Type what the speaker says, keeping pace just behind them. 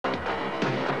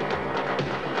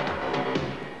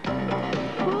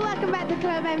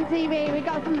MTV. We've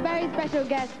got some very special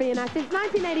guests for you now. Since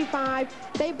 1985,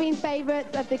 they've been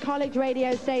favourites of the college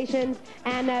radio stations,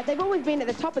 and they've always been at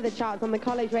the top of the charts on the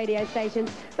college radio stations.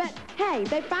 But hey,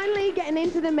 they're finally getting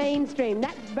into the mainstream.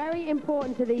 That's very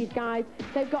important to these guys.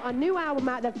 They've got a new album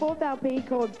out, their fourth LP,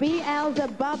 called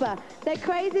Beelzebubba. They're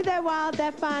crazy, they're wild,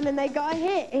 they're fun, and they got a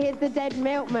hit. Here's the Dead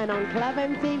Milkmen on Club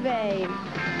MTV.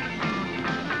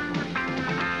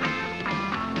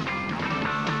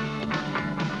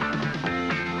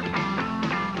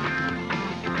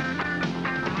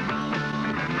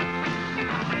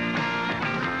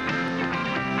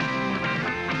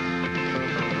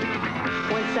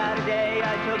 Saturday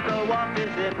I took a walk to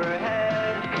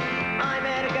Zipperhead. I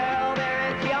met a girl there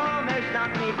and she almost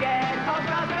knocked me dead. Oh,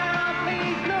 girl,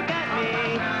 please look at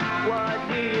me. What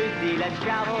do you see? Let's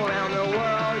travel around the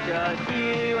world, just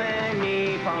you and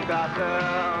me, punk rock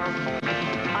girl.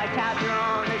 I tapped her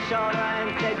on the shoulder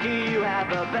and said, do you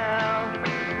have a bell?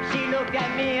 She looked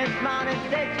at me and smiled and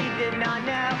said she did not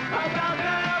know. Oh,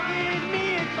 girl, give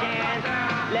me a chance.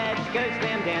 Let's go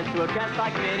slam dance to a dress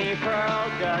like Minnie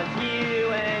Pearl, just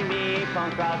you and me,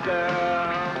 punk rock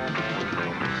girl.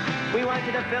 We went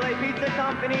to the Philly Pizza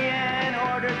Company and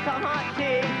ordered some hot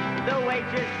tea. The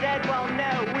waitress said, well,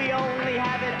 no, we only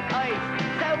have it iced.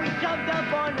 So we jumped up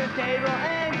on the table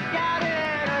and shouted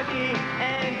anarchy.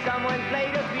 And someone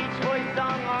played a Beach Boys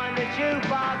song on the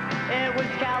jukebox. It was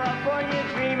California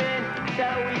Dreamin', so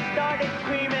we started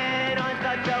screaming on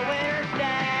such a winter's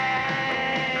day.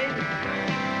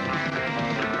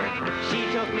 She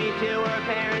took me to her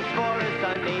parents for a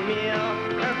Sunday meal.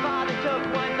 Her father took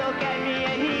one look at me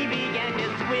and he began to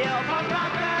squeal. Punk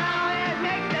rock girl, it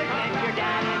makes no sense. Your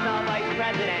dad is a vice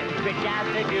president, rich as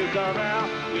the Duke of Earl.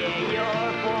 Yeah,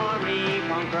 you're for me,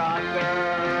 punk rock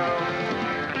girl.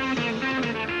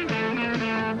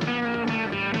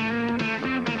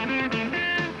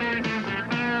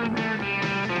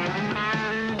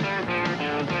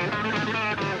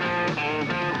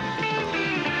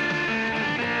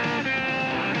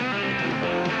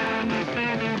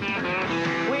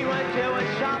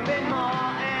 Shopping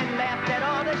mall and laughed at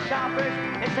all the shoppers,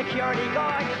 and security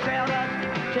guards trailed us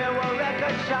to a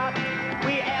record shop.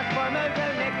 We asked for Mojo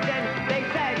Nixon, they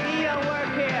said he don't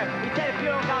work here. We said if you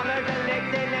don't got Mojo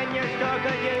Nixon, then your store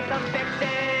could use some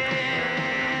fixing.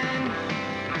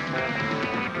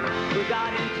 We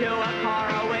got into a car,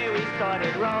 away we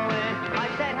started rolling. I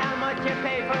said how much you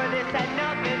pay for this, said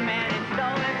nothing, man, it's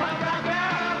stolen. Punk rock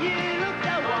girl, you look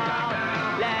so wild.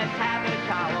 Let's have a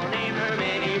child, we'll name her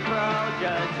Minnie Pearl.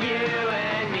 Just you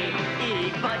and me,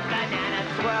 eat fudge, banana,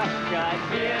 swirl. Just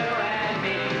you and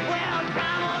me, we'll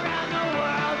travel around the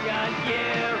world. Just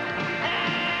you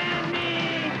and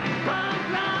me, punk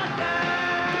rock girl.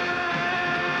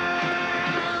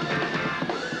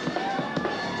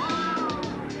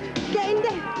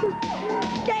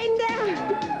 Getting down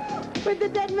with the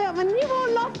Dead Milkmen. You've all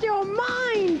lost your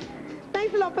mind.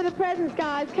 Thanks a lot for the presents,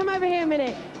 guys. Come over here a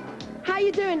minute. How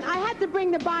you doing? I had to bring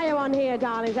the bio on here,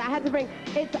 darlings. I had to bring,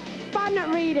 it's fun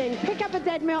reading. Pick up a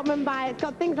Dead Milkman bio. It's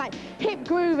got things like hip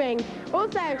grooving.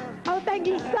 Also, oh, thank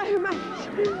you so much.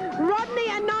 Rodney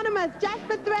Anonymous,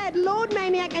 Jasper Thread, Lord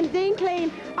Maniac, and Dean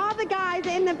Clean are the guys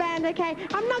in the band, okay?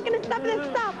 I'm not going to stop this.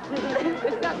 Stop.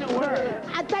 This doesn't work.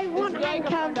 I don't want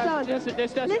handcuffs on. This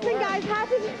doesn't Listen, work. guys,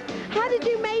 how did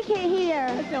you make it here?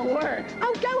 This doesn't work.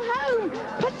 Oh, go home.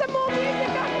 Put some more music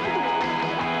on.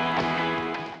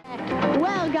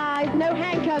 Well, guys, no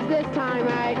handcuffs this time,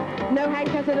 right? No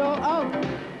handcuffs at all. Oh,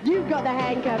 you've got the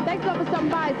handcuffs. Thanks a lot for stopping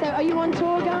by. So, are you on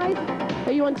tour, guys?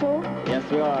 Are you on tour? Yes,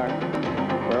 we are.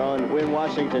 We're in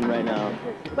Washington right now.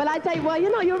 Well, I tell you, well,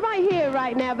 you're right here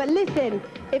right now. But listen,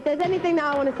 if there's anything that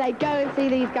I want to say, go and see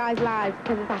these guys live,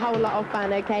 because it's a whole lot of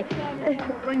fun, okay?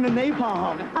 Bring the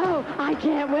napalm. Oh, I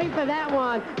can't wait for that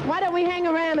one. Why don't we hang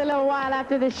around a little while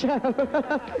after the show?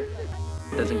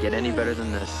 Doesn't get any better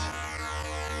than this.